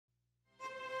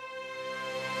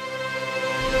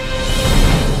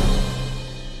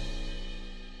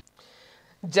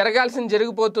జరగాల్సింది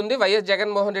జరిగిపోతుంది. వైఎస్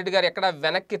జగన్మోహన్ రెడ్డి గారు ఎక్కడ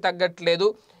వెనక్కి తగ్గట్లేదు.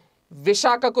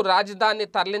 విశాఖకు రాజధాని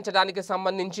తరలించడానికి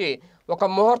సంబంధించి ఒక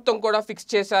ముహూర్తం కూడా ఫిక్స్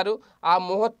చేశారు. ఆ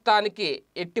ముహూర్తానికి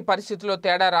ఎట్టి పరిస్థితుల్లో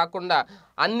తేడా రాకుండా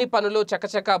అన్ని పనులు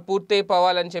చకచక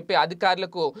పూర్తయిపోవాలని చెప్పి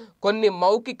అధికారులకు కొన్ని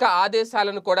మౌఖిక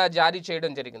ఆదేశాలను కూడా జారీ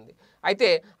చేయడం జరిగింది. అయితే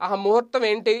ఆ ముహూర్తం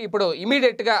ఏంటి, ఇప్పుడు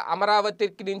ఇమీడియట్గా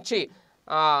అమరావతికి నుంచి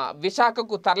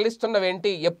విశాఖకు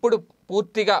తరలిస్తున్నవేంటి, ఎప్పుడు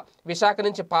పూర్తిగా విశాఖ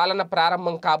నుంచి పాలన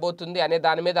ప్రారంభం కాబోతుంది అనే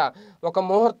దాని మీద ఒక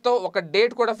ముహూర్తం, ఒక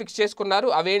డేట్ కూడా ఫిక్స్ చేసుకున్నారు.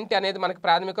 అవేంటి అనేది మనకు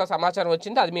ప్రాథమిక సమాచారం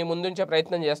వచ్చింది. అది మీ ముందుంచే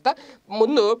ప్రయత్నం చేస్తా.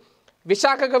 ముందు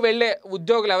విశాఖకు వెళ్ళే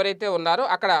ఉద్యోగులు ఎవరైతే ఉన్నారో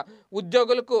అక్కడ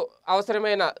ఉద్యోగులకు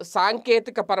అవసరమైన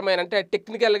సాంకేతిక పరమైన అంటే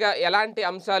టెక్నికల్గా ఎలాంటి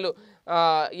అంశాలు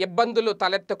ఇబ్బందులు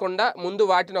తలెత్తకుండా ముందు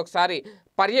వాటిని ఒకసారి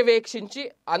పర్యవేక్షించి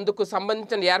అందుకు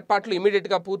సంబంధించిన ఏర్పాట్లు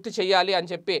ఇమీడియట్గా పూర్తి చేయాలి అని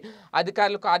చెప్పి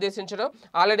అధికారులకు ఆదేశించడం.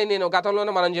 ఆల్రెడీ నేను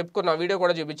గతంలోనే మనం చెప్పుకున్న వీడియో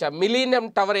కూడా చూపించాను. మిలీనియం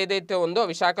టవర్ ఏదైతే ఉందో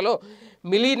విశాఖలో,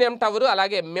 మిలీనియం టవరు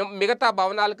అలాగే మిగతా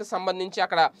భవనాలకు సంబంధించి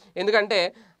అక్కడ ఎందుకంటే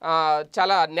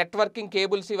చాలా నెట్వర్కింగ్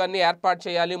కేబుల్స్ ఇవన్నీ ఏర్పాటు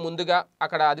చేయాలి. ముందుగా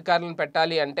అక్కడ అధికారులను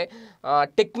పెట్టాలి అంటే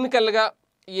టెక్నికల్గా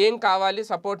ఏం కావాలి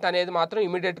సపోర్ట్ అనేది మాత్రం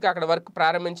ఇమీడియట్గా అక్కడ వర్క్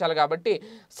ప్రారంభించాలి. కాబట్టి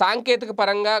సాంకేతిక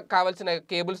పరంగా కావాల్సిన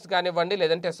కేబుల్స్ కానివ్వండి,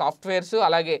 లేదంటే సాఫ్ట్వేర్స్,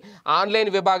 అలాగే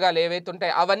ఆన్లైన్ విభాగాలు ఏవైతే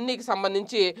ఉంటాయో అవన్నీకి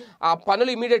సంబంధించి ఆ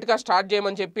పనులు ఇమీడియట్గా స్టార్ట్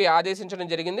చేయమని చెప్పి ఆదేశించడం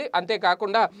జరిగింది.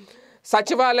 అంతేకాకుండా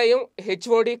సచివాలయం,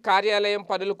 హెచ్ఓడి కార్యాలయం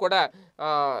పనులు కూడా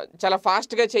చాలా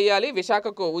ఫాస్ట్గా చేయాలి.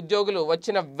 విశాఖకు ఉద్యోగులు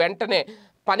వచ్చిన వెంటనే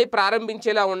పని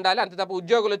ప్రారంభించేలా ఉండాలి. అంతే తప్ప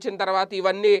ఉద్యోగులు వచ్చిన తర్వాత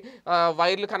ఇవన్నీ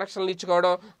వైర్లు కనెక్షన్లు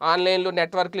ఇచ్చుకోవడం, ఆన్లైన్లు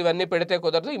నెట్వర్క్లు ఇవన్నీ పెడితే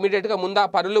కుదరదు. ఇమీడియట్గా ముందు ఆ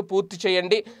పనులు పూర్తి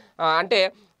చేయండి. అంటే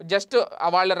జస్ట్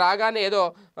వాళ్ళు రాగానే ఏదో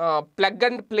ప్లగ్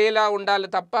అండ్ ప్లేలా ఉండాలి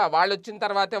తప్ప వాళ్ళు వచ్చిన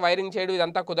తర్వాతే వైరింగ్ చేయడం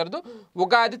ఇదంతా కుదరదు.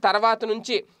 ఉగాది తర్వాత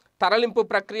నుంచి తరలింపు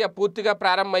ప్రక్రియ పూర్తిగా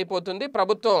ప్రారంభమైపోతుంది.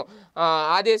 ప్రభుత్వం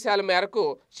ఆదేశాల మేరకు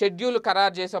షెడ్యూల్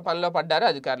ఖరారు చేసే పనిలో పడ్డారు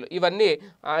అధికారులు. ఇవన్నీ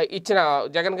ఇచ్చిన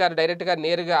జగన్ గారు డైరెక్ట్గా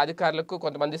నేరుగా అధికారులకు,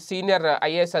 కొంతమంది సీనియర్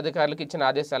ఐఏఎస్ అధికారులకు ఇచ్చిన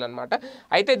ఆదేశాలు అన్నమాట.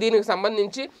 అయితే దీనికి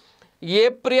సంబంధించి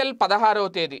ఏప్రిల్ 16వ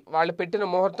తేదీ వాళ్ళు పెట్టిన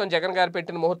ముహూర్తం, జగన్ గారు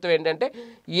పెట్టిన ముహూర్తం ఏంటంటే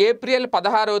ఏప్రిల్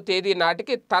 16వ తేదీ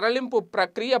నాటికి తరలింపు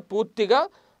ప్రక్రియ పూర్తిగా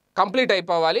కంప్లీట్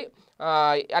అయిపోవాలి.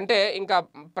 అంటే ఇంకా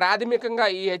ప్రాథమికంగా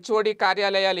ఈ హెచ్ఓడి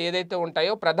కార్యాలయాలు ఏదైతే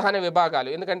ఉంటాయో ప్రధాన విభాగాలు,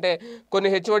 ఎందుకంటే కొన్ని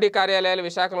హెచ్ఓడి కార్యాలయాలు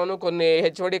విశాఖలోను, కొన్ని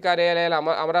హెచ్ఓడి కార్యాలయాలు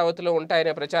అమరావతిలో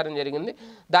ఉంటాయనే ప్రచారం జరిగింది.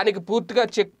 దానికి పూర్తిగా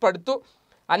చెక్ పడుతూ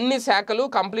అన్ని శాఖలు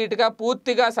కంప్లీట్గా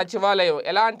పూర్తిగా సచివాలయం,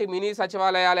 ఎలాంటి మినీ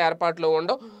సచివాలయాల ఏర్పాట్లు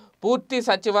ఉండవు, పూర్తి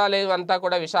సచివాలయం అంతా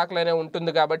కూడా విశాఖలోనే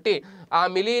ఉంటుంది. కాబట్టి ఆ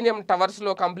మిలీనియం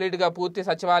టవర్స్లో కంప్లీట్గా పూర్తి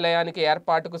సచివాలయానికి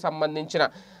ఏర్పాటుకు సంబంధించిన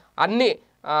అన్ని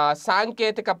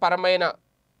సాంకేతిక పరమైన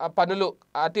పనులు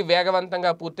అతి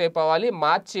వేగవంతంగా పూర్తయిపోవాలి.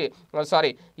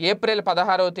 ఏప్రిల్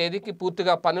 16వ తేదీకి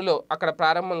పూర్తిగా పనులు అక్కడ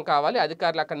ప్రారంభం కావాలి.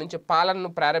 అధికారులు అక్కడి నుంచి పాలనను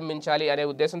ప్రారంభించాలి అనే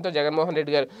ఉద్దేశంతో జగన్మోహన్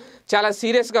రెడ్డి గారు చాలా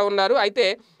సీరియస్గా ఉన్నారు. అయితే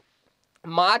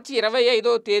మార్చి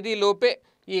 25వ తేదీలోపే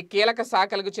ఈ కీలక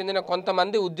శాఖలకు చెందిన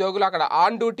కొంతమంది ఉద్యోగులు అక్కడ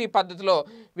ఆన్ డ్యూటీ పద్ధతిలో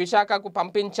విశాఖకు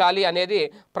పంపించాలి అనేది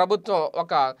ప్రభుత్వం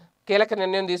ఒక కీలక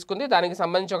నిర్ణయం తీసుకుంది. దానికి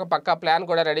సంబంధించి ఒక పక్కా ప్లాన్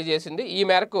కూడా రెడీ చేసింది. ఈ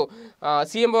మేరకు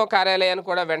సీఎంఓ కార్యాలయాన్ని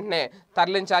కూడా వెంటనే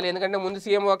తరలించాలి. ఎందుకంటే ముందు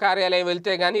సీఎంఓ కార్యాలయం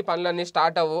వెళ్తే కానీ పనులన్నీ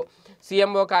స్టార్ట్ అవ్వవు.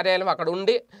 సీఎంఓ కార్యాలయం అక్కడ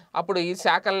ఉండి అప్పుడు ఈ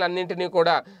శాఖలన్నింటినీ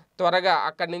కూడా త్వరగా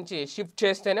అక్కడి నుంచి షిఫ్ట్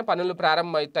చేస్తేనే పనులు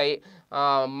ప్రారంభమవుతాయి.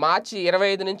 మార్చి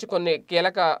 25 నుంచి కొన్ని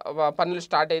కీలక పనులు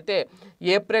స్టార్ట్ అయితే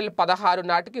ఏప్రిల్ 16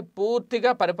 నాటికి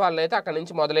పూర్తిగా పరిపాలన అయితే అక్కడి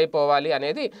నుంచి మొదలైపోవాలి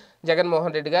అనేది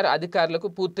జగన్మోహన్ రెడ్డి గారు అధికారులకు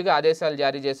పూర్తిగా ఆదేశాలు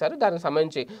జారీ చేశారు. దానికి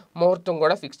సంబంధించి ముహూర్తం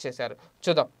కూడా ఫిక్స్ చేశారు.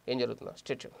 చూద్దాం ఏం జరుగుతుందో.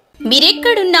 స్టేట్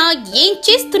మీరెక్కడున్నా ఏం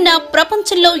చేస్తున్నా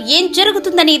ప్రపంచంలో ఏం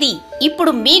జరుగుతుందనేది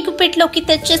ఇప్పుడు మీ గుప్పెట్లోకి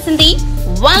తెచ్చేసింది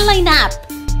ఆన్లైన్ యాప్.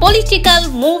 పొలిటికల్,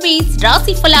 మూవీస్,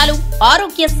 రాశి ఫలాలు,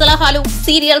 ఆరోగ్య సలహాలు,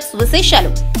 సీరియల్స్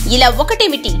విశేషాలు ఇలా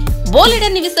ఒకటేమిటి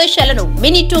బోలెడన్ని విశేషాలను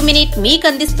మినిట్ టు మినిట్ మీకు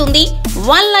అందిస్తుంది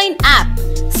ఆన్లైన్ యాప్.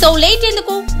 సో లేట్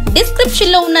ఎందుకు,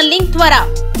 డిస్క్రిప్షన్ లో ఉన్న లింక్ ద్వారా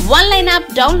ఆన్లైన్ యాప్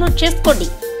డౌన్లోడ్ చేసుకోండి.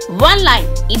 Online,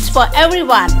 it's for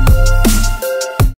everyone.